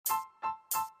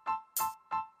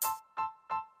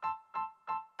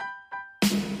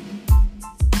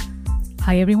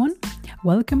Hi everyone,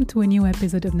 welcome to a new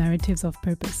episode of Narratives of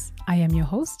Purpose. I am your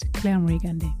host, Claire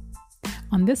Murigande.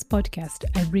 On this podcast,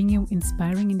 I bring you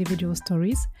inspiring individual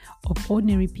stories of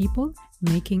ordinary people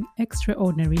making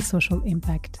extraordinary social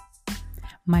impact.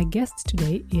 My guest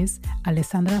today is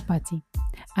Alessandra Patti.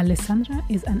 Alessandra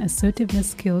is an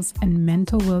assertiveness skills and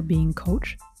mental well-being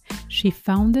coach. She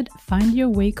founded Find Your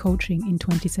Way Coaching in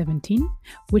 2017,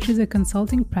 which is a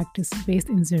consulting practice based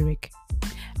in Zurich.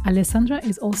 Alessandra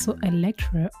is also a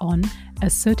lecturer on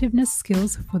assertiveness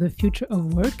skills for the future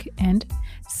of work and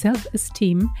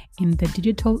self-esteem in the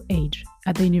digital age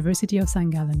at the University of St.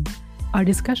 Gallen. Our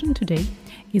discussion today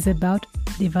is about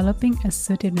developing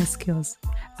assertiveness skills.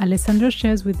 Alessandra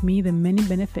shares with me the many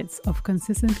benefits of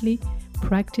consistently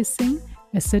practicing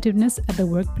assertiveness at the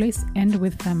workplace and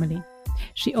with family.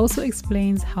 She also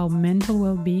explains how mental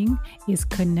well-being is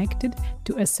connected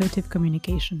to assertive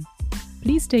communication.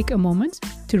 Please take a moment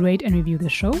to rate and review the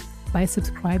show by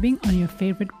subscribing on your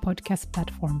favorite podcast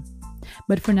platform.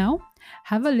 But for now,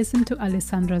 have a listen to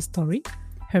Alessandra's story,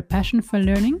 her passion for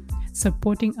learning,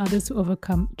 supporting others to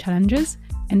overcome challenges,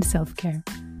 and self-care.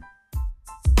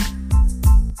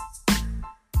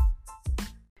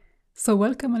 So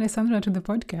welcome, Alessandra, to the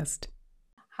podcast.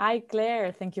 Hi,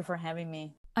 Claire. Thank you for having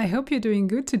me. I hope you're doing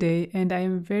good today, and I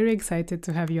am very excited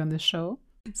to have you on the show.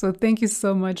 So thank you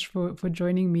so much for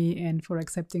joining me and for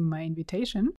accepting my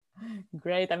invitation.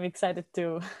 Great, I'm excited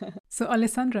too. So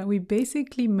Alessandra, we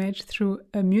basically met through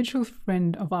a mutual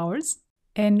friend of ours.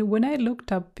 And when I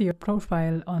looked up your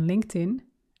profile on LinkedIn,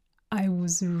 I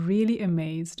was really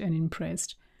amazed and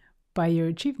impressed by your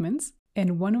achievements.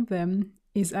 And one of them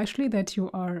is actually that you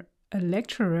are a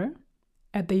lecturer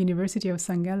at the University of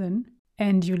St. Gallen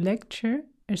and you lecture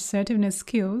assertiveness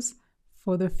skills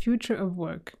for the future of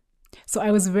work. So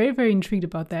I was very, very intrigued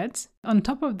about that. On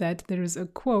top of that, there is a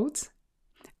quote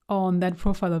on that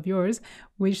profile of yours,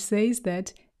 which says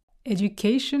that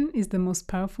education is the most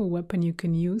powerful weapon you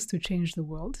can use to change the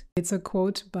world. It's a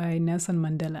quote by Nelson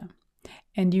Mandela.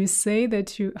 And you say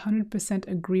that you 100%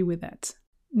 agree with that.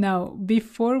 Now,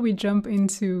 before we jump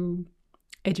into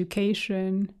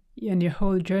education and your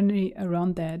whole journey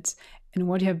around that and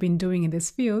what you have been doing in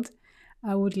this field,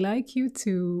 I would like you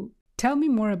to tell me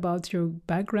more about your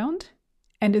background,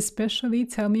 and especially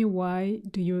tell me why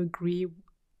do you agree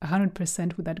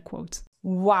 100% with that quote?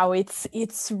 Wow,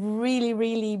 it's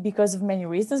really because of many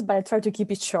reasons, but I try to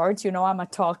keep it short. You know, I'm a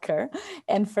talker.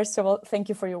 And first of all, thank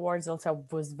you for your words. Also,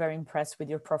 I was very impressed with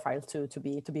your profile too, to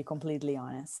be completely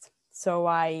honest. So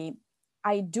I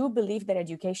do believe that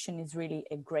education is really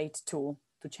a great tool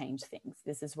to change things.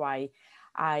 This is why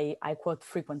I quote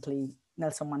frequently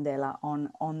Nelson Mandela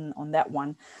on that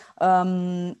one.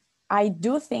 I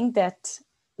do think that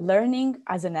learning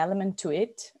as an element to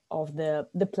it of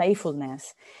the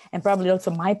playfulness and probably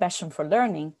also my passion for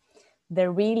learning, they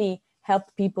really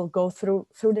help people go through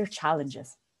their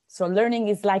challenges. So learning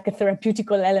is like a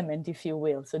therapeutical element, if you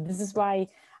will. So this is why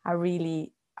I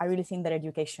really think that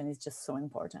education is just so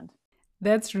important.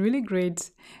 That's really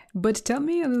great. But tell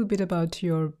me a little bit about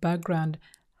your background.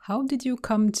 How did you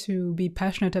come to be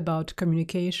passionate about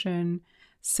communication,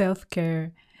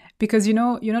 self-care? Because, you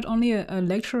know, you're not only a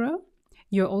lecturer,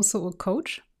 you're also a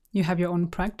coach. You have your own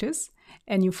practice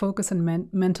and you focus on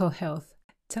mental health.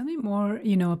 Tell me more,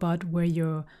 about where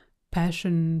your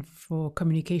passion for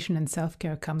communication and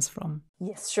self-care comes from.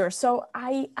 Yes, sure. So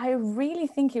I really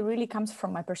think it really comes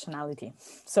from my personality.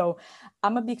 So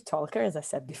I'm a big talker, as I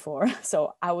said before.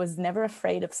 So I was never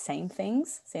afraid of saying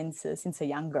things since a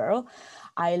young girl.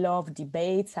 I love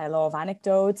debates. I love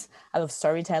anecdotes. I love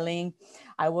storytelling.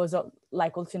 I was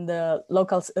also in the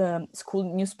local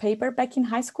school newspaper back in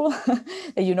high school.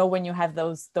 When you have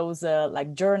those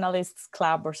like journalists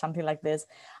club or something like this,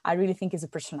 I really think it's a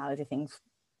personality thing.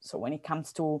 So when it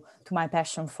comes to my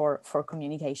passion for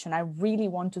communication, I really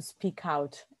want to speak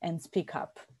out and speak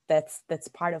up. That's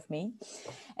part of me.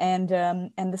 And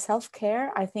the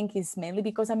self-care, I think, is mainly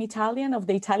because I'm Italian, of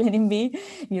the Italian in me,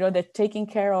 that taking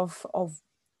care of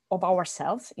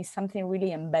ourselves is something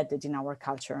really embedded in our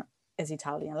culture as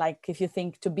Italian. Like if you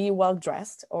think to be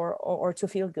well-dressed or to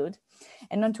feel good,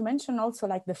 and not to mention also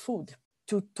like the food,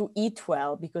 to eat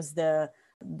well, because the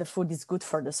food is good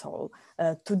for the soul,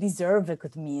 to deserve a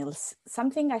good meal.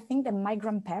 Something I think that my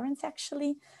grandparents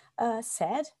actually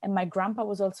said, and my grandpa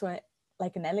was also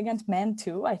like an elegant man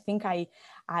too. I think I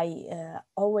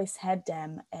always had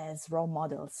them as role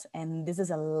models, and this is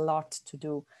a lot to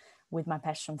do with my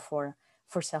passion for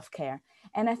self-care.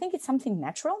 And I think it's something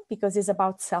natural because it's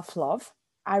about self-love.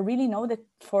 I really know that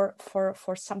for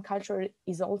some culture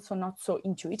is also not so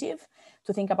intuitive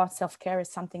to think about self-care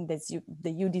as something that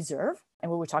you deserve.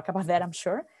 And we will talk about that, I'm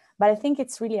sure. But I think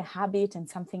it's really a habit and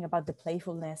something about the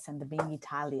playfulness and the being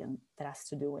Italian that has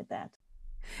to do with that.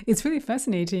 It's really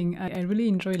fascinating. I really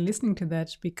enjoy listening to that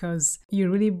because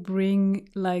you really bring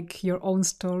like your own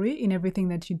story in everything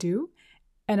that you do.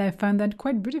 And I found that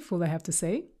quite beautiful, I have to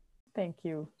say. Thank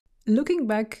you. Looking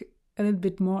back a little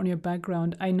bit more on your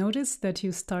background, I noticed that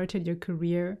you started your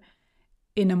career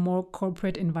in a more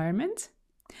corporate environment.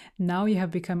 Now you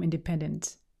have become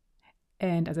independent.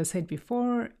 And as I said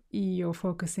before, you're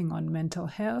focusing on mental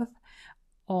health,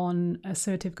 on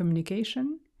assertive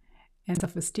communication and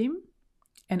self-esteem,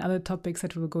 and other topics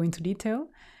that we'll go into detail.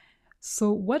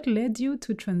 So, what led you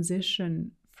to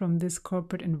transition from this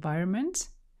corporate environment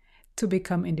to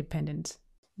become independent?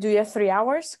 Do you have 3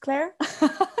 hours, Claire?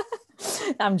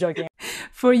 I'm joking.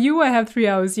 For you, I have 3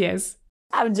 hours, yes.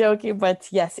 I'm joking, but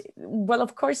yes. Well,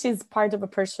 of course, it's part of a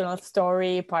personal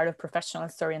story, part of professional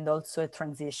story, and also a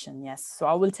transition. Yes. So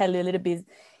I will tell you a little bit.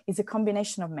 It's a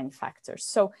combination of many factors.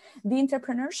 So the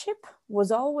entrepreneurship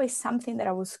was always something that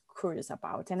I was curious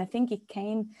about, and I think it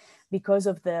came because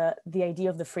of the idea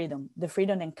of the freedom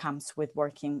that comes with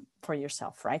working for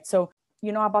yourself, right? So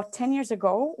about 10 years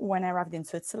ago, when I arrived in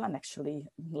Switzerland, actually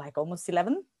like almost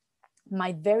 11.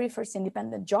 My very first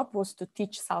independent job was to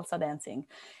teach salsa dancing.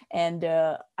 And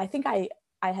I think I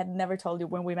had never told you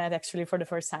when we met actually for the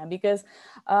first time, because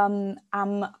I'm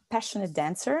a passionate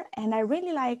dancer, and I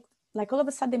really like all of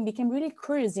a sudden became really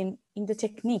curious in the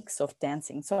techniques of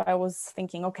dancing. So I was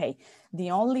thinking, okay, the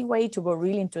only way to go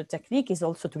really into a technique is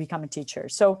also to become a teacher.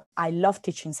 So I love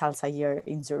teaching salsa here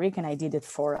in Zurich, and I did it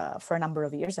for a number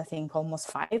of years, I think almost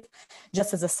 5,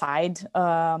 just as a side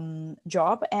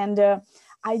job. And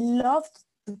I love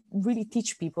to really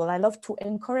teach people. I love to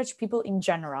encourage people in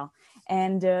general.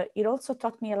 And it also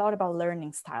taught me a lot about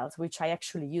learning styles, which I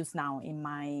actually use now in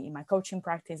my coaching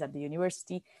practice at the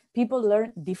university. People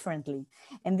learn differently.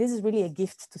 And this is really a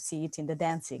gift to see it in the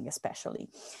dancing, especially.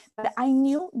 But I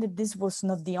knew that this was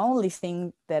not the only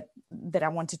thing that I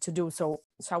wanted to do. So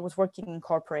I was working in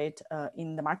corporate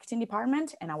in the marketing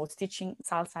department, and I was teaching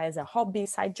salsa as a hobby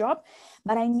side job.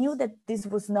 But I knew that this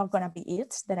was not going to be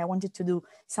it, that I wanted to do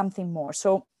something more.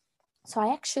 So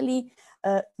I actually,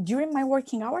 during my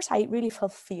working hours, I really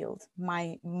fulfilled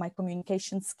my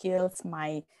communication skills,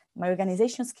 my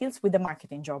organization skills with the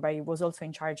marketing job. I was also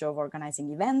in charge of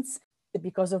organizing events.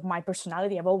 Because of my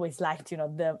personality, I've always liked,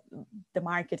 the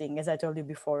marketing, as I told you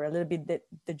before, a little bit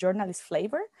the journalist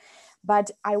flavor.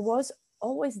 But I was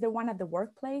always the one at the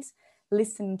workplace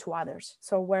listening to others.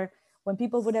 So when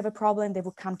people would have a problem, they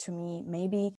would come to me.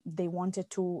 Maybe they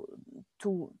wanted to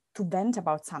vent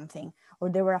about something, or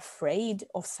they were afraid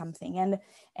of something.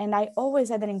 And I always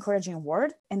had an encouraging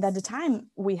word. And at the time,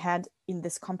 we had in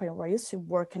this company where I used to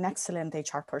work an excellent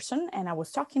HR person. And I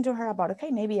was talking to her about,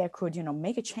 okay, maybe I could,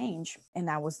 make a change. And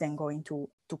I was then going to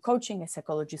coaching, a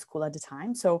psychology school at the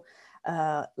time. So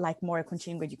like more a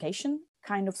continuing education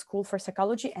kind of school for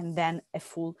psychology, and then a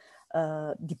full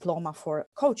diploma for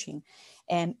coaching,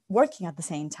 and working at the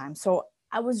same time. So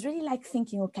I was really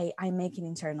thinking, okay, I make an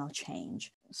internal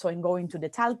change. So in going to the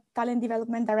talent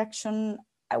development direction,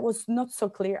 I was not so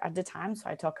clear at the time. So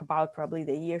I talk about probably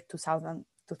the year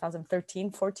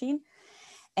 2013, 14.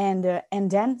 And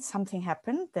then something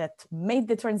happened that made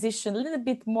the transition a little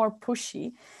bit more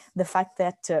pushy. The fact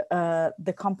that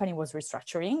the company was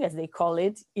restructuring, as they call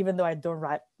it, even though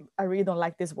I really don't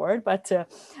like this word, but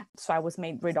so I was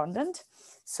made redundant.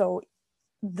 So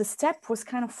the step was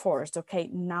kind of forced. Okay,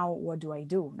 now what do I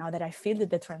do? Now that I feel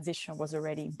that the transition was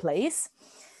already in place,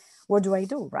 what do I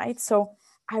do, right? So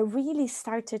I really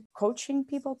started coaching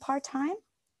people part-time.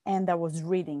 And I was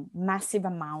reading massive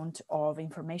amount of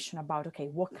information about, okay,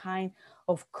 what kind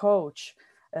of coach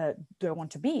do I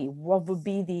want to be? What would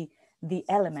be the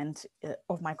element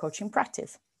of my coaching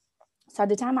practice? So at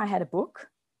the time I had a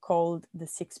book called The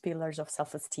 6 Pillars of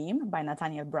Self-Esteem by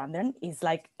Nathaniel Branden. It's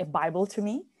like a Bible to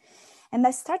me. And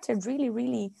I started really,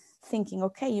 really thinking,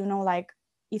 okay,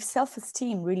 if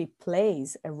self-esteem really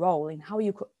plays a role in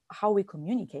how we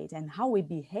communicate and how we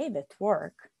behave at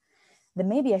work, then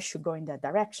maybe I should go in that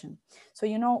direction. So,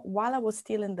 while I was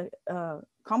still in the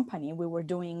company, we were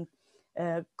doing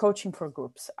coaching for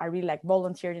groups. I really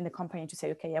volunteered in the company to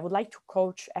say, okay, I would like to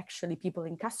coach actually people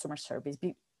in customer service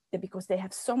because they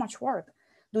have so much work.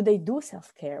 Do they do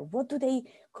self-care? What do they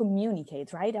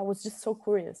communicate, right? I was just so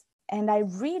curious. And I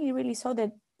really, really saw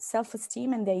that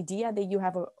self-esteem and the idea that you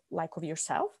have of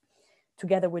yourself,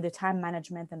 together with the time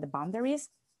management and the boundaries,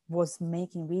 was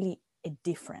making really a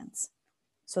difference.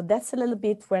 So that's a little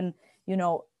bit when,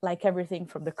 everything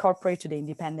from the corporate to the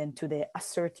independent to the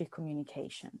assertive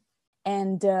communication.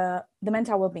 And the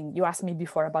mental well-being, you asked me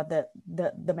before about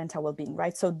the mental well-being,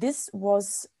 right? So this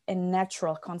was a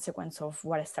natural consequence of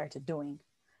what I started doing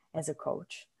as a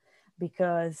coach,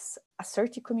 because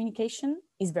assertive communication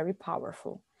is very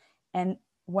powerful. And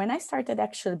when I started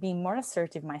actually being more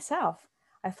assertive myself,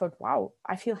 I thought, wow,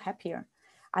 I feel happier.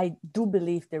 I do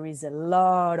believe there is a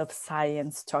lot of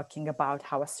science talking about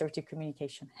how assertive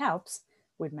communication helps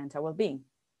with mental well-being.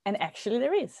 And actually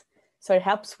there is. So it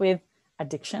helps with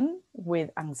addiction, with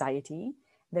anxiety.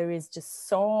 There is just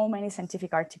so many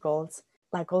scientific articles,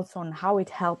 like also on how it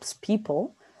helps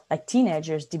people, like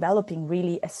teenagers, developing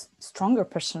really a stronger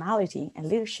personality and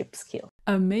leadership skill.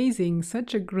 Amazing.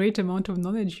 Such a great amount of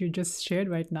knowledge you just shared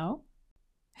right now.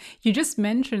 You just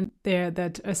mentioned there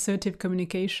that assertive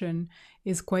communication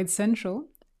is quite central.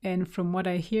 And from what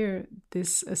I hear,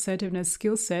 this assertiveness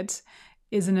skill set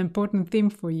is an important theme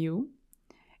for you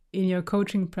in your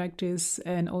coaching practice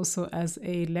and also as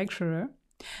a lecturer.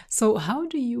 So, how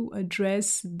do you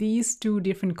address these two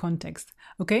different contexts?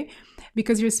 Okay,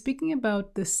 because you're speaking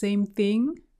about the same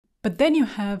thing, but then you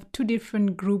have two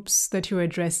different groups that you're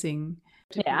addressing.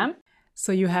 Yeah.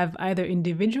 So, you have either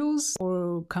individuals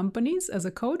or companies as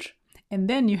a coach, and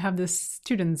then you have the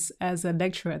students as a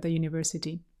lecturer at the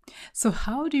university. So,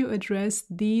 how do you address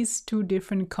these two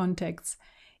different contexts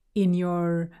in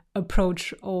your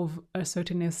approach of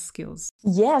assertiveness skills?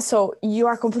 Yeah, so you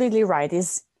are completely right.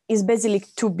 Is basically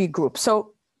two big groups.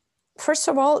 So first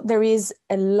of all, there is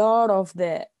a lot of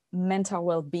the mental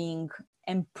well-being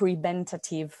and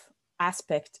preventative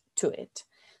aspect to it.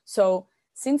 So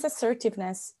since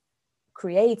assertiveness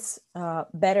creates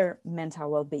better mental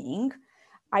well-being,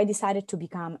 I decided to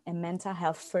become a mental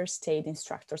health first aid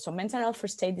instructor. So mental health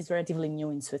first aid is relatively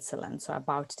new in Switzerland. So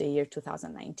about the year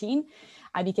 2019,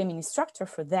 I became an instructor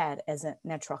for that as a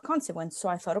natural consequence. So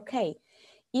I thought, okay,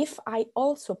 if I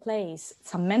also place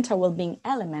some mental well-being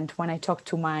element when I talk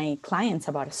to my clients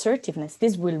about assertiveness,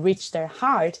 this will reach their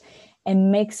heart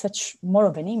and make such more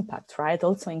of an impact, right?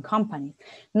 Also in company.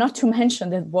 Not to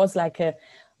mention that was like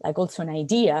also an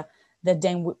idea that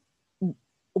then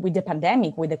with the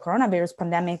pandemic, with the coronavirus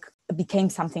pandemic, became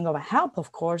something of a help,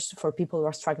 of course, for people who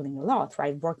are struggling a lot,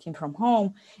 right? Working from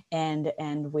home and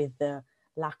with the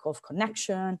lack of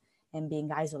connection and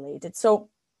being isolated. So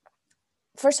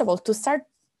first of all, to start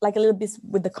like a little bit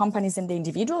with the companies and the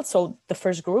individuals. So the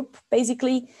first group,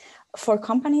 basically for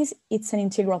companies, it's an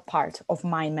integral part of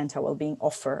my mental well-being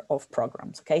offer of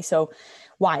programs. Okay. So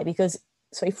why? Because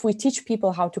so if we teach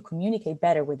people how to communicate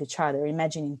better with each other,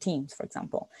 imagine in teams, for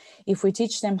example, if we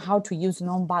teach them how to use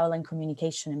nonviolent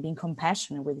communication and being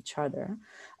compassionate with each other,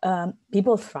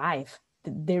 people thrive.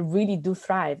 They really do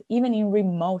thrive, even in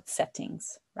remote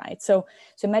settings, right? So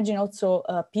imagine also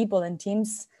people and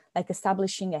teams like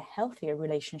establishing a healthier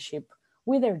relationship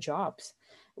with their jobs,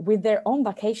 with their own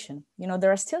vacation. You know,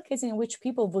 there are still cases in which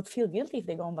people would feel guilty if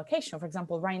they go on vacation. For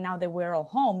example, right now that we're all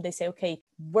home, they say, okay,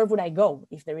 where would I go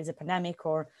if there is a pandemic?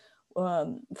 Or,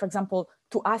 for example,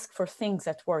 to ask for things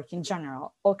at work in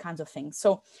general, all kinds of things.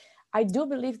 So I do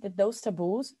believe that those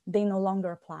taboos, they no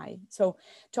longer apply. So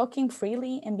talking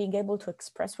freely and being able to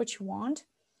express what you want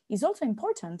is also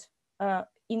important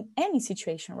in any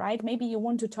situation, right? Maybe you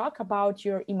want to talk about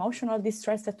your emotional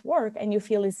distress at work and you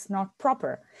feel it's not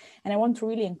proper. And I want to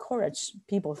really encourage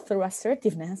people through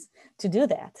assertiveness to do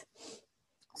that.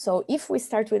 So if we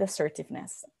start with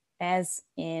assertiveness, as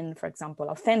in, for example,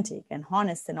 authentic and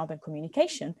honest and open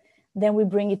communication, then we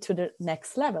bring it to the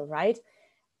next level, right?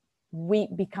 We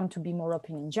become to be more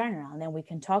open in general, and then we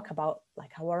can talk about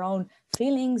like our own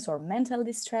feelings or mental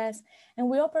distress, and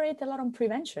we operate a lot on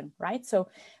prevention, right? So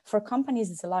for companies,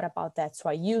 it's a lot about that. So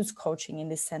I use coaching in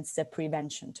this sense, the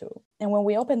prevention tool. And when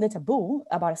we open the taboo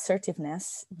about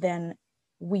assertiveness, then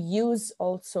we use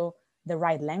also the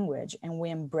right language and we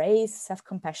embrace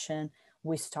self-compassion.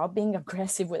 We stop being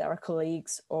aggressive with our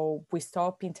colleagues, or we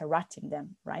stop interrupting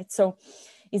them, right? So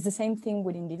it's the same thing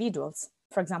with individuals.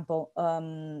 For example,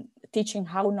 teaching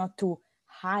how not to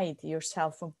hide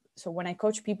yourself. So when I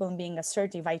coach people in being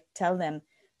assertive, I tell them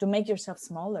to make yourself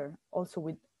smaller, also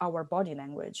with our body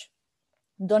language.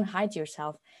 Don't hide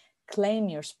yourself, claim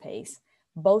your space,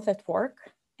 both at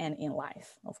work and in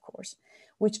life, of course,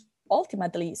 which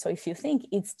ultimately, so if you think,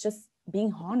 it's just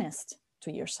being honest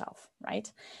to yourself,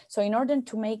 right? So in order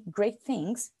to make great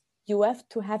things, you have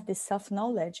to have this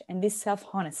self-knowledge and this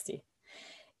self-honesty.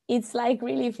 It's like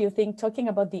really, if you think, talking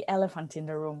about the elephant in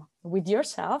the room with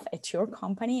yourself at your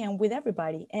company and with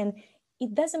everybody. And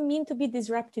it doesn't mean to be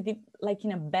disruptive like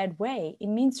in a bad way. It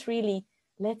means really,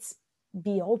 let's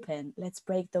be open. Let's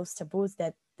break those taboos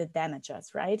that damage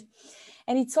us, right?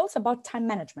 And it's also about time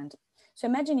management. So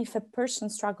imagine if a person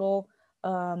struggle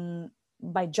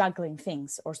by juggling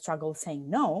things or struggle saying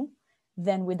no,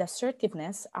 then with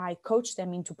assertiveness, I coach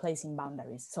them into placing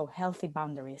boundaries, so healthy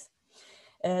boundaries.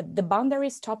 The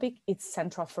boundaries topic, it's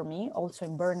central for me also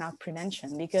in burnout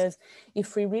prevention, because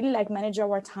if we really manage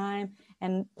our time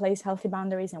and place healthy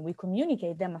boundaries and we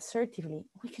communicate them assertively,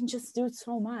 we can just do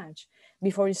so much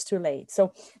before it's too late.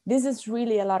 So this is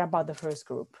really a lot about the first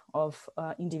group of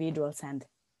individuals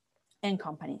and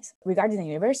companies. Regarding the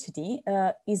university,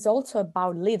 is also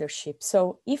about leadership.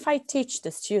 So if I teach the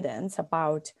students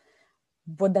about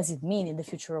what does it mean in the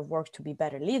future of work to be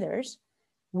better leaders,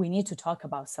 we need to talk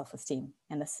about self-esteem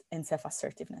and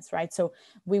self-assertiveness, right? So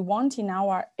we want in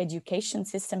our education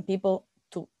system people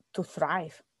to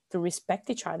thrive, to respect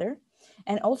each other,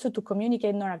 and also to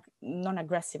communicate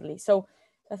non-aggressively. So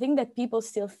I think that people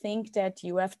still think that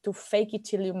you have to fake it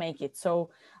till you make it. So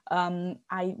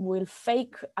I will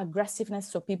fake aggressiveness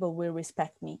so people will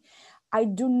respect me. I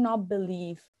do not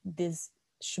believe this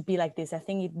should be like this. I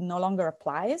think it no longer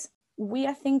applies.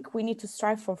 I think we need to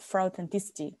strive for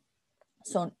authenticity.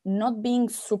 So not being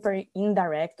super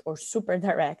indirect or super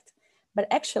direct, but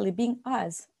actually being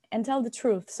us and tell the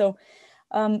truth. So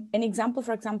an example,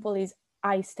 for example, is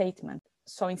I statement.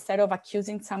 So instead of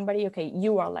accusing somebody, okay,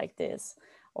 you are like this,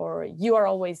 or you are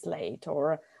always late,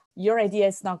 or your idea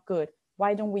is not good,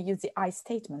 why don't we use the I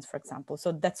statements, for example?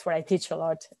 So that's what I teach a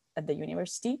lot at the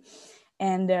university.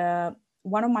 And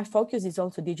one of my focus is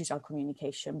also digital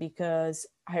communication, because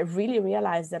I really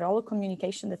realized that all the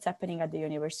communication that's happening at the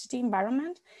university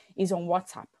environment is on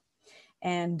WhatsApp.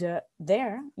 And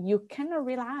there you cannot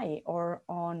rely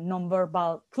on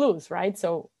nonverbal clues, right?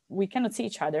 So we cannot see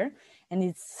each other. And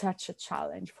it's such a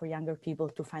challenge for younger people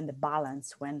to find the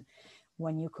balance when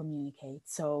you communicate.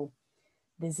 So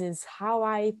this is how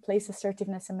I place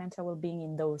assertiveness and mental well-being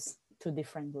in those two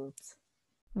different groups.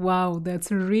 Wow,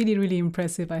 that's really, really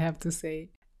impressive, I have to say.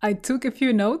 I took a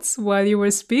few notes while you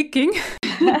were speaking.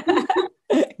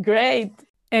 Great.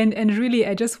 And really,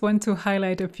 I just want to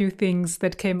highlight a few things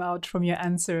that came out from your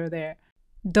answer there.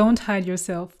 Don't hide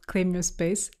yourself, claim your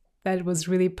space. That was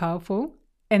really powerful.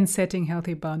 And setting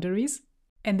healthy boundaries.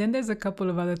 And then there's a couple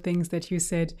of other things that you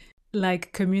said,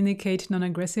 like communicate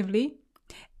non-aggressively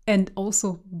and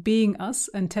also being us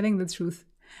and telling the truth.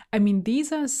 I mean,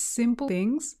 these are simple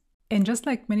things. And just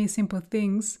like many simple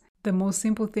things, the most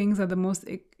simple things are the most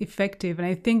effective. And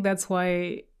I think that's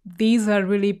why these are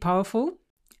really powerful.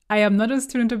 I am not a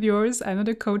student of yours. I'm not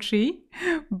a coachee,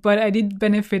 but I did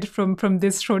benefit from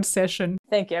this short session.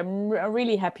 Thank you. I'm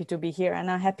really happy to be here, and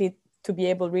I'm happy to be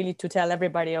able really to tell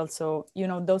everybody also,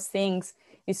 those things,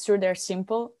 it's true, they're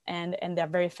simple and they're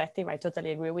very effective. I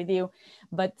totally agree with you,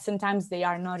 but sometimes they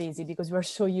are not easy because we're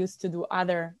so used to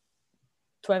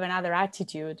have another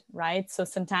attitude, right? So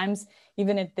sometimes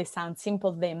even if they sound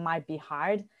simple, they might be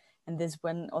hard. And this,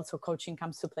 when also coaching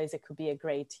comes to place, it could be a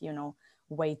great,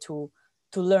 way to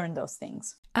learn those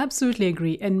things. Absolutely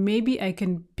agree. And maybe I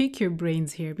can pick your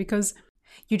brains here, because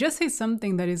you just say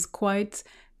something that is quite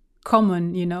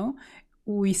common,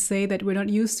 we say that we're not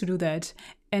used to do that.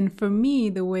 And for me,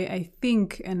 the way I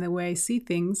think and the way I see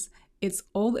things, it's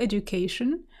all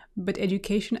education, but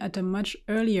education at a much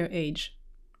earlier age.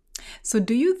 So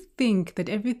do you think that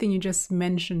everything you just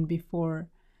mentioned before,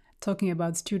 talking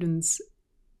about students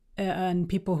and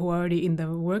people who are already in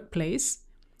the workplace,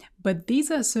 but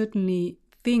these are certainly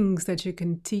things that you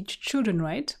can teach children,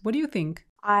 right? What do you think?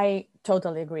 I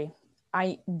totally agree.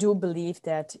 I do believe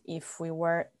that if we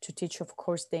were to teach, of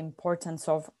course, the importance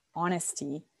of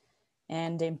honesty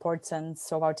and the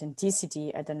importance of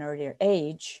authenticity at an earlier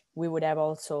age, we would have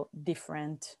also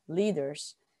different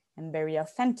leaders and very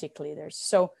authentic leaders.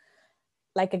 So,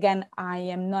 again, I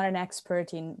am not an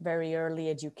expert in very early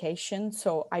education,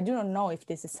 so I do not know if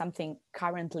this is something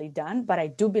currently done, but I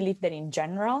do believe that in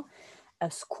general,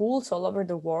 schools all over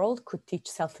the world could teach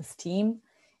self-esteem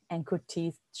and could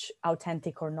teach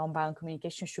authentic or nonviolent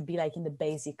communication, should be in the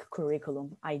basic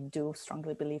curriculum. I do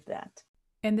strongly believe that.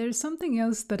 And there's something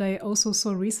else that I also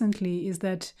saw recently, is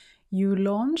that you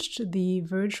launched the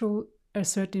virtual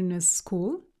assertiveness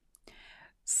school.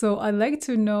 So I'd like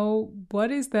to know, what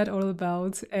is that all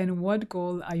about and what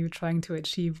goal are you trying to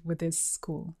achieve with this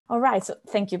school? All right. So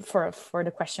thank you for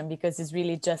the question, because it's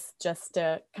really just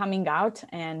coming out,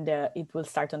 and it will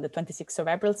start on the 26th of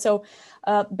April. So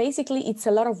basically, it's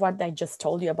a lot of what I just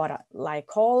told you about,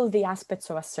 all the aspects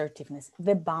of assertiveness,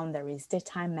 the boundaries, the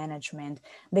time management,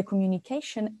 the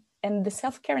communication, and the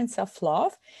self-care and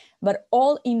self-love, but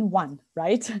all in one,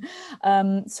 right?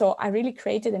 So I really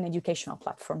created an educational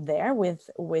platform there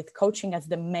with coaching as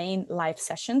the main live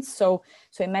sessions. So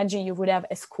imagine you would have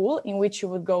a school in which you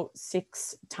would go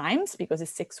 6 times, because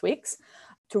it's 6 weeks,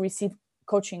 to receive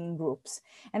coaching groups.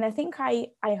 And I think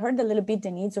I heard a little bit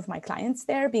the needs of my clients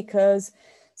there, because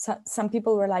some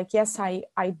people were like, yes,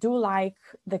 I do like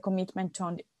the commitment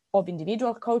of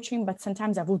individual coaching, but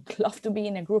sometimes I would love to be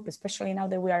in a group, especially now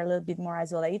that we are a little bit more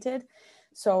isolated.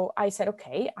 So I said,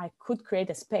 okay, I could create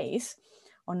a space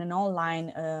on an online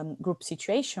group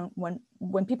situation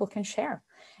when people can share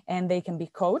and they can be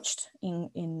coached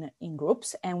in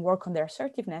groups and work on their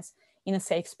assertiveness in a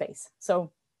safe space.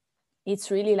 So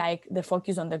it's really like the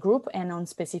focus on the group and on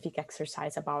specific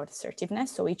exercise about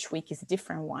assertiveness. So each week is a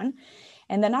different one.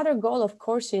 And another goal, of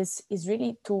course, is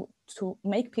really to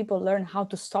make people learn how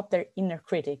to stop their inner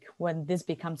critic when this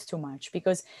becomes too much,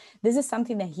 because this is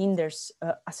something that hinders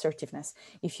assertiveness.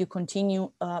 If you continue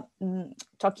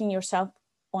talking yourself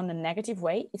on a negative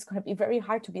way, it's going to be very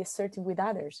hard to be assertive with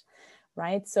others,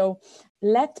 right? So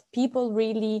let people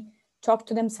really talk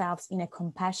to themselves in a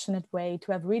compassionate way,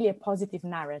 to have really a positive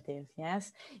narrative.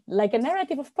 Yes, like a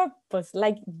narrative of purpose,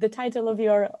 like the title of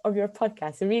your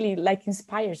podcast. It really like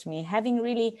inspires me, having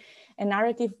really a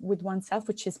narrative with oneself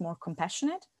which is more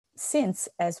compassionate. Since,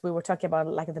 as we were talking about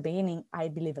like at the beginning, I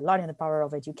believe a lot in the power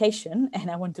of education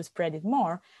and I want to spread it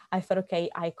more, I thought, okay,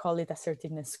 I call it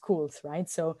assertiveness schools, right?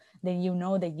 So then you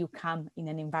know that you come in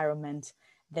an environment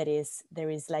that there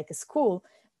is like a school,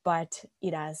 but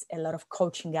it has a lot of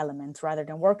coaching elements rather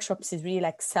than workshops. It's really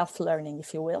like self-learning,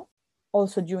 if you will.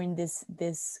 Also during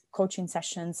this coaching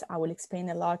sessions, I will explain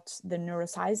a lot the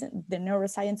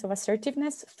neuroscience of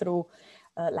assertiveness through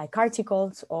like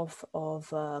articles of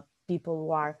people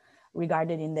who are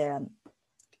regarded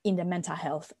in the mental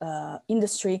health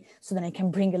industry. So then I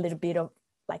can bring a little bit of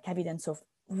like evidence of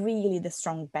really the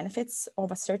strong benefits of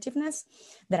assertiveness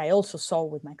that I also saw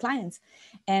with my clients.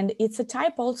 And it's a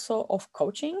type also of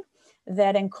coaching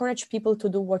that encourage people to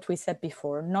do what we said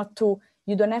before,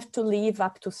 you don't have to live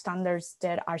up to standards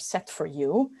that are set for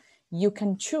you. You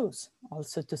can choose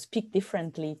also to speak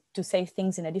differently, to say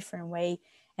things in a different way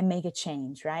and make a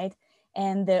change, right?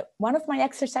 And one of my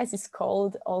exercises is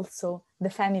called also the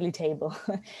family table,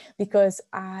 because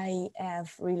I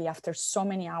have really, after so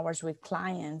many hours with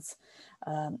clients,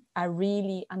 I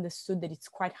really understood that it's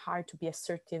quite hard to be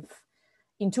assertive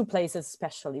in two places,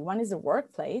 especially. One is the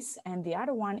workplace, and the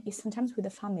other one is sometimes with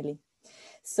the family.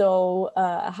 So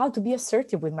how to be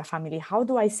assertive with my family? How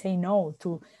do I say no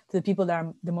to the people that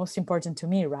are the most important to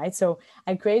me, right? So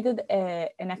I created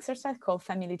an exercise called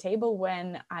Family Table,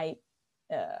 when I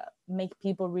make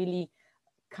people really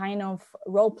kind of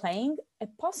role-playing a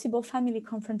possible family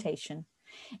confrontation.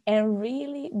 And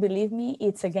really, believe me,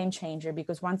 it's a game changer,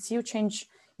 because once you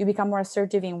become more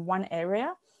assertive in one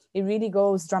area, it really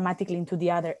goes dramatically into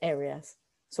the other areas.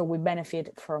 So we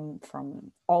benefit from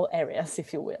all areas,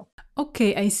 if you will.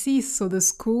 Okay, I see. So the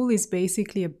school is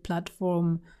basically a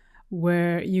platform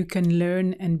where you can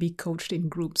learn and be coached in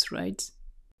groups, right?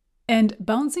 And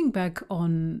bouncing back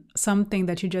on something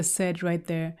that you just said right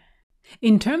there,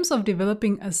 in terms of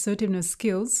developing assertiveness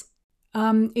skills,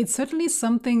 it's certainly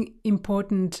something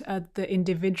important at the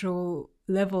individual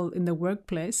level in the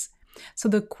workplace. So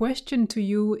the question to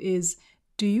you is,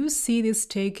 do you see this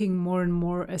taking more and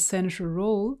more essential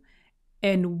role?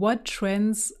 And what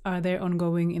trends are there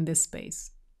ongoing in this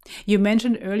space? You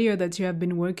mentioned earlier that you have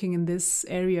been working in this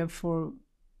area for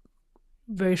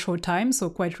very short time, so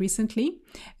quite recently,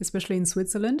 especially in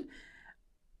Switzerland.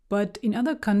 But in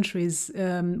other countries,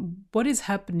 what is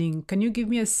happening? Can you give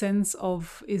me a sense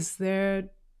of, is there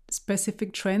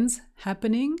specific trends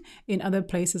happening in other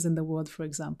places in the world, for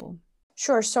example?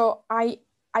 Sure. So I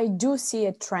do see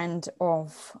a trend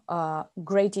of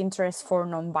great interest for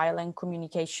nonviolent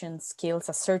communication skills,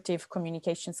 assertive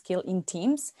communication skill in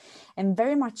teams, and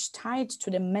very much tied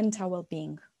to the mental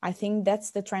well-being. I think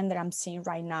that's the trend that I'm seeing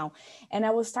right now. And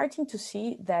I was starting to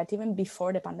see that even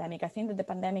before the pandemic. I think that the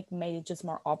pandemic made it just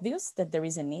more obvious that there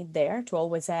is a need there to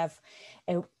always have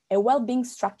a well-being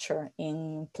structure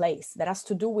in place that has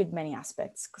to do with many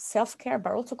aspects, self-care,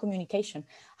 but also communication.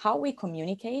 How we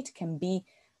communicate can be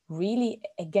really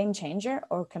a game changer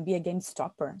or can be a game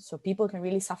stopper. So people can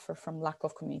really suffer from lack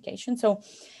of communication. So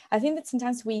I think that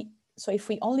sometimes if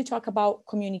we only talk about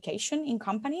communication in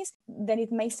companies, then it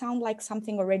may sound like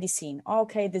something already seen.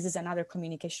 Okay, this is another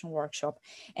communication workshop.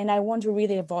 And I want to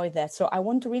really avoid that. So I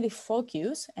want to really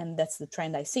focus, and that's the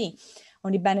trend I see,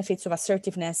 on the benefits of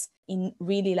assertiveness in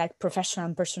really like professional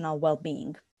and personal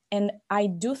well-being. And I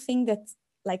do think that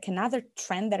like another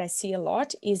trend that I see a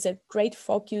lot is a great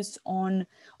focus on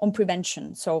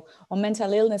prevention. So on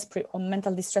mental illness, on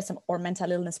mental distress or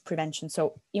mental illness prevention.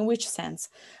 So in which sense?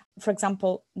 For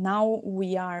example, now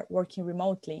we are working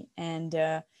remotely, and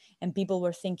and people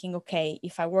were thinking, okay,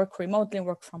 if I work remotely and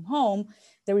work from home,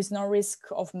 there is no risk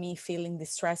of me feeling the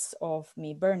stress of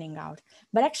me burning out.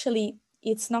 But actually,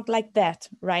 it's not like that,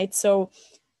 right? So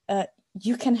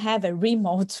you can have a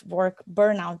remote work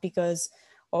burnout because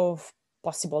of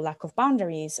possible lack of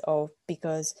boundaries, or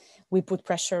because we put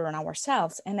pressure on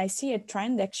ourselves. And I see a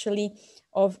trend actually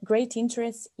of great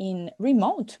interest in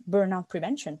remote burnout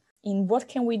prevention, in what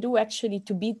can we do actually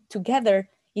to be together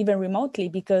even remotely,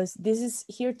 because this is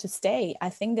here to stay. I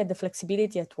think that the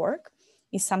flexibility at work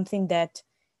is something that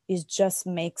is just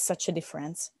makes such a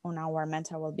difference on our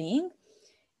mental well-being.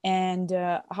 And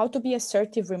how to be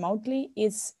assertive remotely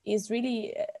is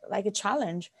really like a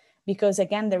challenge, because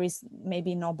again, there is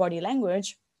maybe no body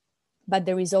language, but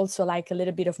there is also like a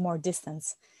little bit of more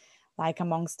distance, like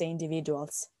amongst the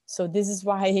individuals. So this is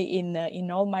why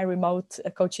in all my remote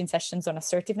coaching sessions on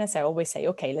assertiveness, I always say,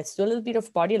 okay, let's do a little bit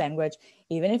of body language,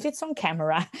 even if it's on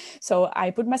camera. So I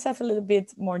put myself a little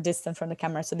bit more distant from the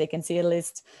camera so they can see at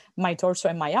least my torso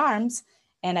and my arms.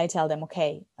 And I tell them,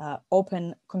 okay,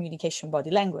 open communication body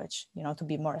language, to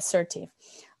be more assertive,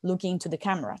 looking into the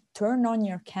camera, turn on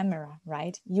your camera,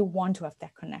 right? You want to have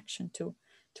that connection to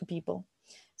people.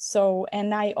 So,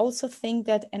 and I also think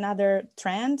that another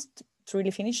trend to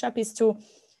really finish up is to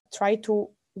try to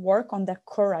work on the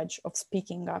courage of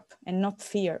speaking up and not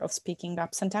fear of speaking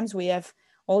up. Sometimes we have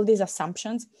all these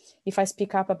assumptions. If I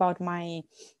speak up about my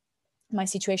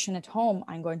situation at home,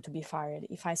 I'm going to be fired.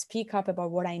 If I speak up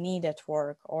about what I need at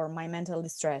work or my mental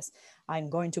distress, I'm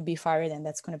going to be fired, and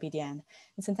that's going to be the end.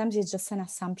 And sometimes it's just an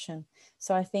assumption.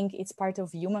 So I think it's part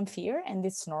of human fear, and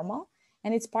it's normal.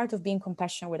 And it's part of being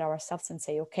compassionate with ourselves and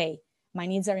say, okay, my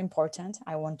needs are important.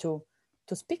 I want to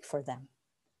speak for them.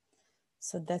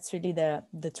 So that's really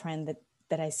the trend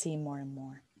that I see more and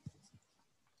more.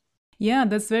 Yeah,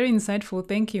 that's very insightful.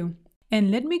 Thank you.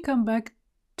 And let me come back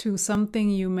to something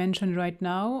you mentioned right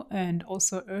now and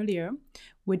also earlier,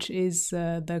 which is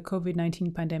the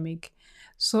COVID-19 pandemic.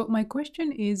 So my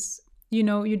question is,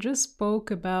 you just spoke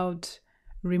about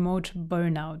remote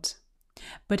burnout,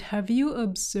 but have you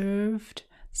observed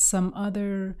some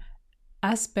other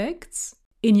aspects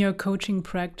in your coaching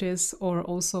practice or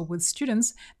also with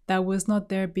students that was not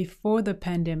there before the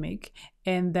pandemic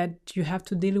and that you have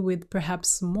to deal with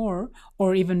perhaps more,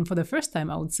 or even for the first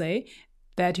time, I would say,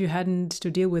 that you hadn't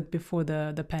to deal with before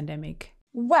the pandemic?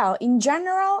 Well, in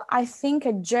general, I think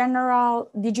a general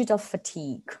digital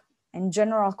fatigue and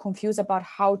general confused about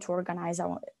how to organize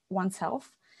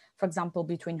oneself, for example,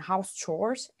 between house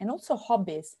chores and also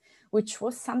hobbies, which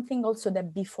was something also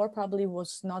that before probably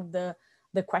was not the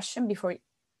question before,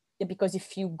 because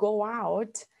if you go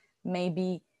out,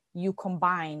 maybe you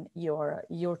combine your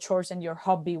chores and your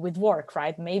hobby with work,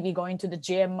 right? Maybe going to the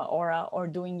gym or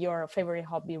doing your favorite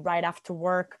hobby right after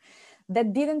work.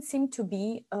 That didn't seem to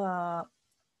be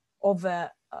of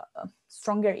a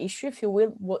stronger issue, if you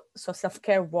will. So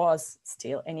self-care was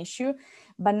still an issue,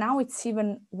 but now it's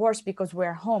even worse because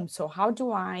we're home. So how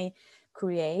do I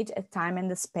create a time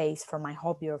and the space for my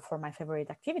hobby or for my favorite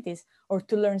activities, or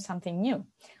to learn something new?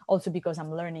 Also because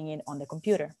I'm learning it on the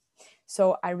computer.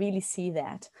 So I really see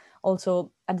that.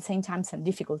 Also, at the same time, some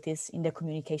difficulties in the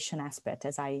communication aspect,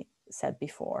 as I said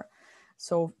before.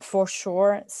 So for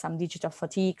sure, some digital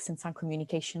fatigues and some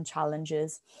communication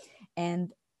challenges.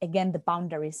 And again, the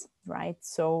boundaries, right?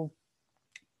 So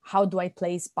how do I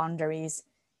place boundaries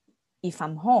if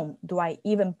I'm home? Do I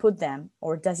even put them,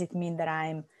 or does it mean that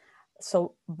I'm...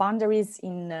 So boundaries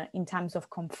in terms of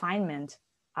confinement,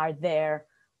 are there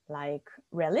like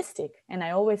realistic? And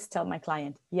I always tell my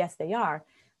client, yes, they are,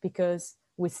 because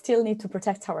we still need to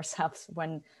protect ourselves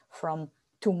from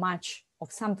too much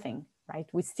of something, right?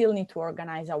 We still need to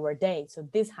organize our day. So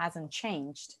this hasn't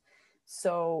changed.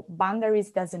 So boundaries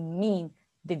doesn't mean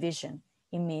division.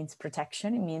 It means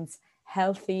protection. It means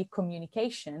healthy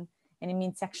communication, and it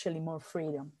means actually more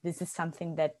freedom. This is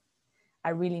something that I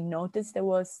really noticed there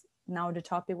was now the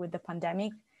topic with the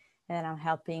pandemic, and I'm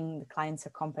helping the clients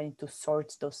and company to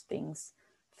sort those things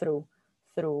through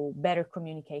better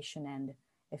communication and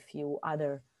a few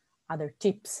other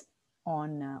tips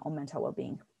on mental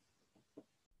well-being.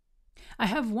 I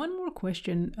have one more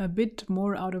question, a bit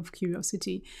more out of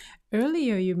curiosity.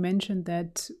 Earlier, you mentioned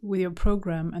that with your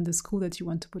program and the school that you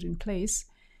want to put in place,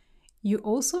 you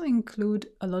also include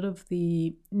a lot of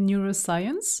the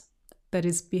neuroscience that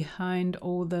is behind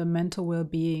all the mental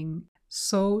well-being.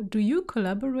 So do you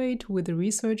collaborate with the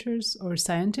researchers or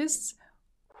scientists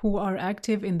who are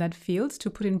active in that field to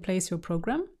put in place your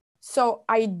program? So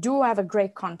I do have a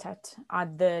great contact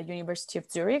at the University of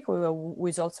Zurich, who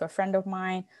is also a friend of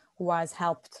mine, who has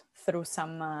helped through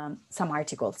some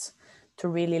articles to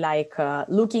really like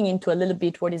looking into a little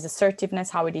bit what is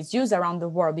assertiveness, how it is used around the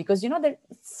world, because that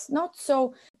it's not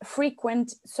so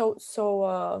frequent,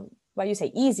 what you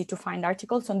say, easy to find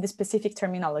articles on this specific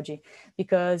terminology.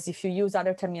 Because if you use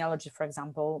other terminology, for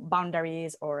example,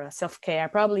 boundaries or self-care,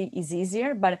 probably is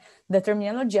easier, but the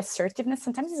terminology assertiveness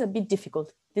sometimes is a bit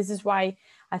difficult. This is why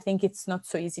I think it's not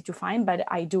so easy to find, but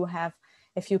I do have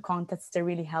a few contacts that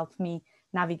really help me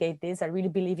navigate this. I really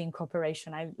believe in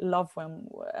cooperation. I love when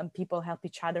people help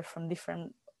each other from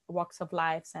different walks of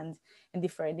lives and in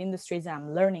different industries.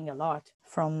 I'm learning a lot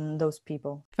from those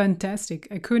people. Fantastic.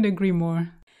 I couldn't agree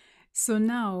more. So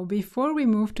now, before we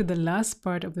move to the last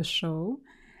part of the show,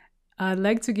 I'd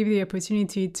like to give you the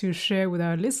opportunity to share with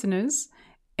our listeners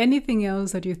anything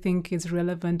else that you think is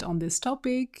relevant on this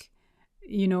topic,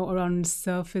 around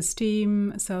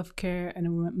self-esteem, self-care,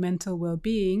 and mental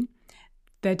well-being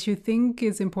that you think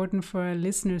is important for our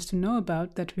listeners to know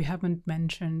about that we haven't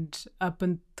mentioned up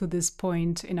until this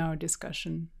point in our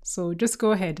discussion. So just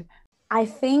go ahead. I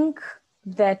think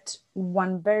that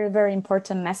one very, very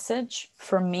important message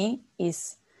for me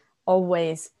is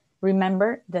always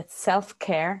remember that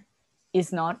self-care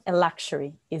is not a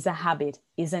luxury, is a habit,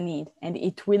 is a need, and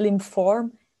it will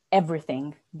inform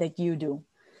everything that you do.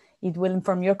 It will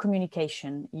inform your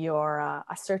communication, your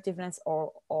assertiveness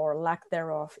or lack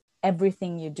thereof.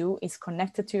 Everything you do is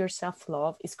connected to your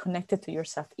self-love, is connected to your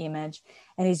self-image,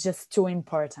 and it's just too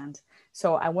important.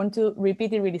 So I want to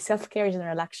repeat it really. Self-care is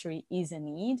not a luxury, is a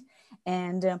need.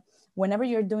 And whenever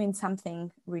you're doing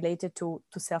something related to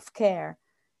self-care,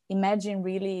 imagine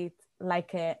really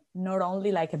like not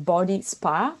only like a body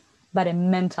spa, but a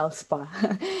mental spa.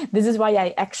 This is why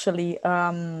I actually,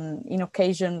 in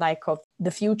occasion like of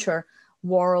the future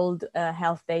World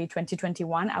Health Day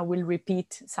 2021, I will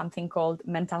repeat something called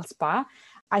mental spa.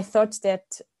 I thought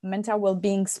that mental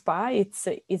well-being spa,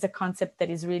 is a concept that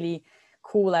is really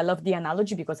cool. I love the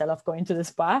analogy because I love going to the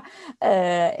spa.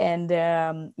 And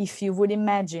if you would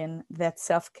imagine that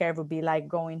self-care would be like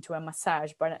going to a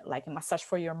massage, but like a massage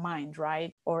for your mind,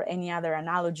 right? Or any other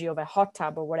analogy of a hot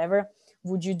tub or whatever,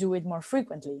 would you do it more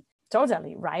frequently?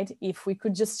 Totally, right? If we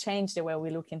could just change the way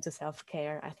we look into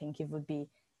self-care, I think it would be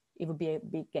a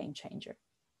big game changer.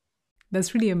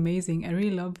 That's really amazing. I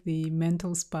really love the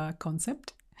mental spa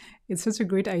concept. It's such a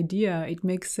great idea. It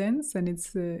makes sense, and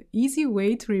it's an easy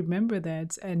way to remember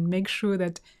that and make sure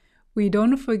that we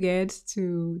don't forget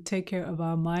to take care of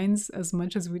our minds as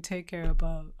much as we take care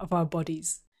of our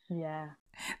bodies. Yeah.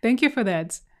 Thank you for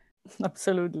that.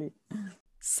 Absolutely.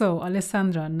 So,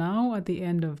 Alessandra, now at the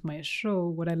end of my show,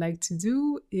 what I like to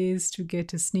do is to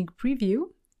get a sneak preview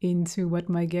into what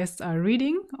my guests are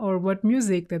reading or what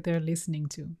music that they're listening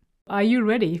to. Are you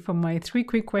ready for my 3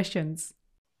 quick questions?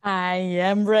 I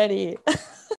am ready.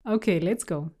 Okay, let's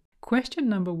go. Question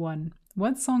number 1.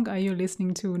 What song are you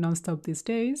listening to nonstop these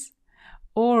days?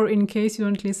 Or in case you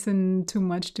don't listen too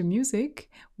much to music,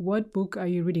 what book are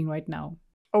you reading right now?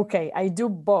 Okay, I do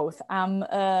both. I'm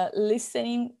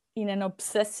listening in an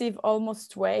obsessive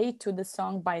almost way to the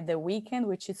song by The Weeknd,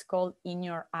 which is called In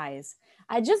Your Eyes.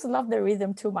 I just love the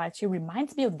rhythm too much. It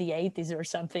reminds me of the 80s or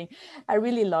something. I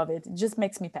really love it. It just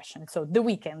makes me passionate. So The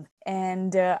Weeknd.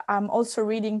 And I'm also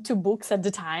reading 2 books at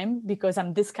the time because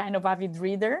I'm this kind of avid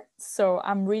reader. So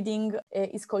I'm reading,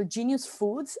 it's called Genius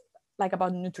Foods, like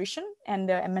about nutrition and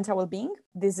mental well-being.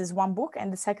 This is one book,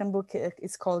 and the second book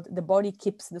is called The Body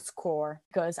Keeps the Score,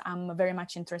 because I'm very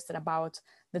much interested about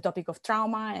the topic of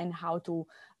trauma and how to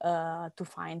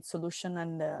find solution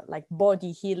and like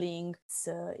body healing.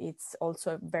 It's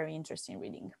also very interesting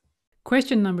reading.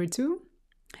 Question number 2.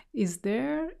 Is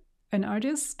there an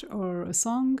artist or a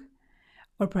song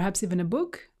or perhaps even a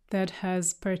book that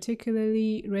has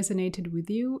particularly resonated with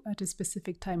you at a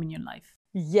specific time in your life?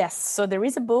 Yes, so there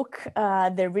is a book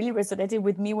that really resonated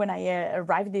with me when I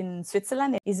arrived in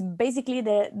Switzerland. It's basically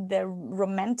the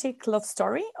romantic love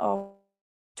story of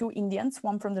 2 Indians,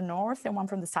 one from the north and one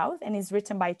from the south, and it's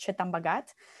written by Chetan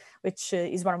Bhagat, which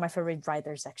is one of my favorite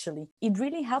writers, actually. It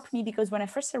really helped me because when I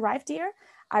first arrived here,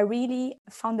 I really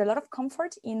found a lot of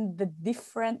comfort in the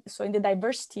in the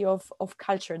diversity of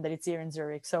culture that is here in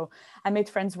Zurich. So I made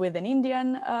friends with an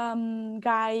Indian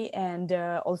guy and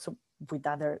also with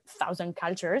other 1,000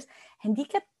 cultures, and he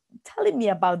kept telling me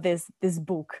about this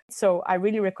book. So I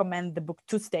really recommend the book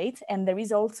Two States, and there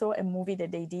is also a movie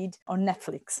that they did on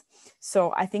Netflix.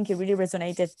 So I think it really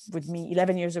resonated with me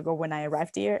 11 years ago when I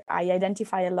arrived here. I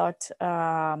identify a lot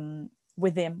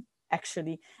with him,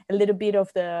 actually. A little bit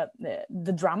of the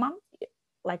drama,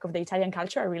 like of the Italian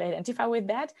culture, I really identify with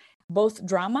that. Both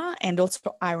drama and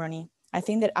also irony. I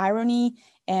think that irony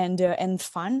and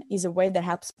fun is a way that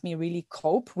helps me really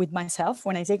cope with myself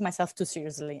when I take myself too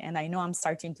seriously. And I know I'm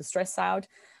starting to stress out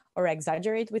or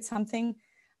exaggerate with something.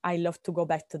 I love to go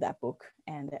back to that book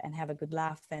and have a good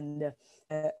laugh and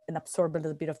absorb a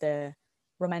little bit of the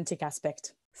romantic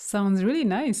aspect. Sounds really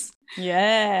nice.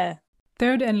 Yeah.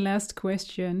 Third and last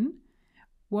question.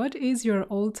 What is your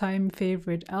all-time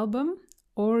favorite album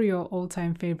or your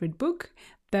all-time favorite book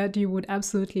that you would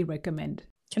absolutely recommend?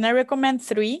 Can I recommend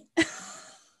 3?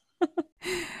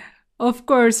 Of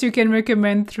course, you can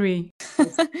recommend 3.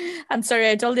 I'm sorry,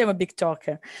 I told you I'm a big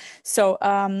talker. So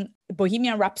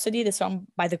Bohemian Rhapsody, the song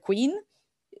by the Queen,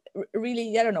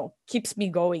 really, I don't know, keeps me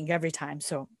going every time.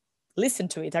 So listen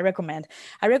to it. I recommend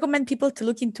people to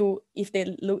look into, if they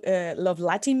love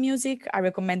Latin music, I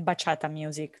recommend bachata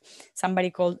music. Somebody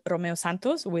called Romeo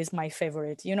Santos, who is my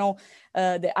favorite. You know,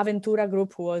 the Aventura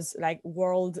group, who was like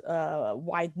world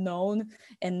wide known,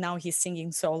 and now he's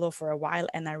singing solo for a while,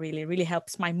 and that really, really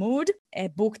helps my mood. A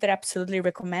book that I absolutely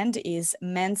recommend is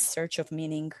Man's Search of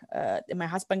Meaning. My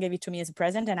husband gave it to me as a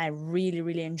present, and I really,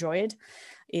 really enjoy it.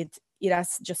 It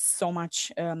has just so much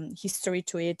history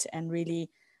to it, and really,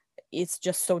 it's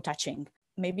just so touching.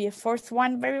 Maybe a fourth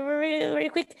one, very, very, very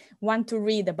quick one to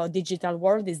read about digital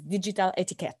world is Digital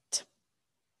Etiquette.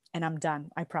 And I'm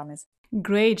done, I promise.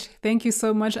 Great. Thank you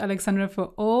so much, Alessandra,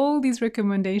 for all these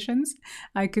recommendations.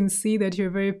 I can see that you're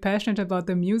very passionate about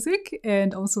the music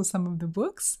and also some of the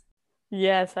books.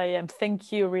 Yes, I am.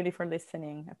 Thank you really for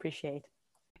listening. Appreciate.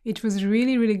 It was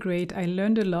really, really great. I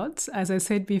learned a lot. As I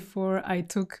said before, I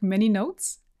took many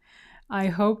notes. I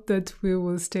hope that we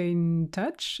will stay in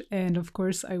touch. And of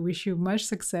course, I wish you much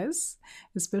success,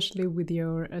 especially with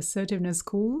your Assertiveness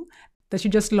School that you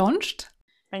just launched.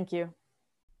 Thank you.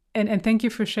 And thank you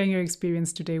for sharing your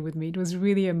experience today with me. It was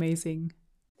really amazing.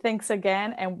 Thanks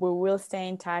again. And we will stay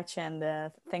in touch.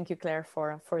 And thank you, Claire,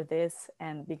 for this.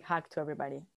 And big hug to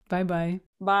everybody. Bye-bye.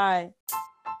 Bye.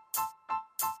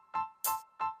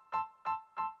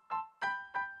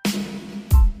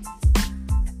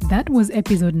 That was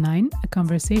episode 9, a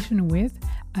conversation with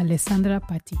Alessandra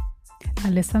Patti.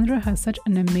 Alessandra has such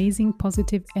an amazing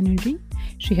positive energy.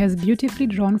 She has beautifully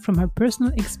drawn from her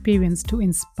personal experience to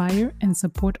inspire and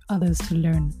support others to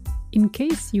learn. In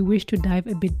case you wish to dive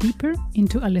a bit deeper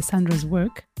into Alessandra's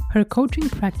work, her coaching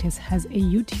practice has a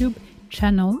YouTube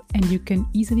channel and you can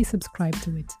easily subscribe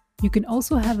to it. You can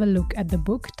also have a look at the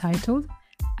book titled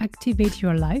Activate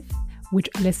Your Life, which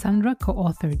Alessandra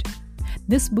co-authored.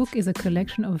 This book is a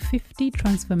collection of 50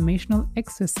 transformational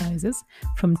exercises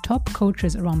from top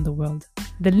coaches around the world.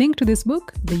 The link to this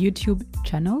book, the YouTube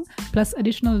channel, plus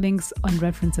additional links on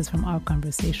references from our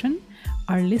conversation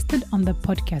are listed on the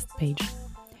podcast page.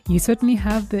 You certainly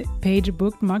have the page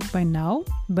bookmarked by now,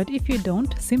 but if you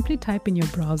don't, simply type in your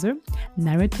browser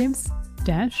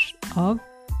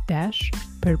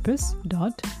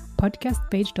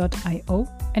narratives-of-purpose.podcastpage.io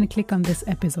and click on this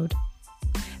episode.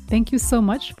 Thank you so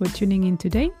much for tuning in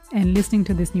today and listening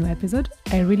to this new episode.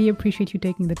 I really appreciate you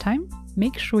taking the time.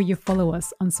 Make sure you follow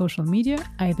us on social media,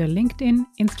 either LinkedIn,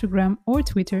 Instagram, or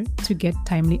Twitter to get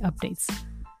timely updates.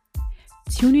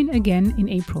 Tune in again in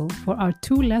April for our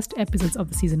 2 last episodes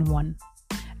of season 1.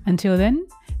 Until then,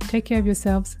 take care of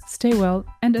yourselves, stay well,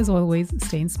 and as always,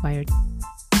 stay inspired.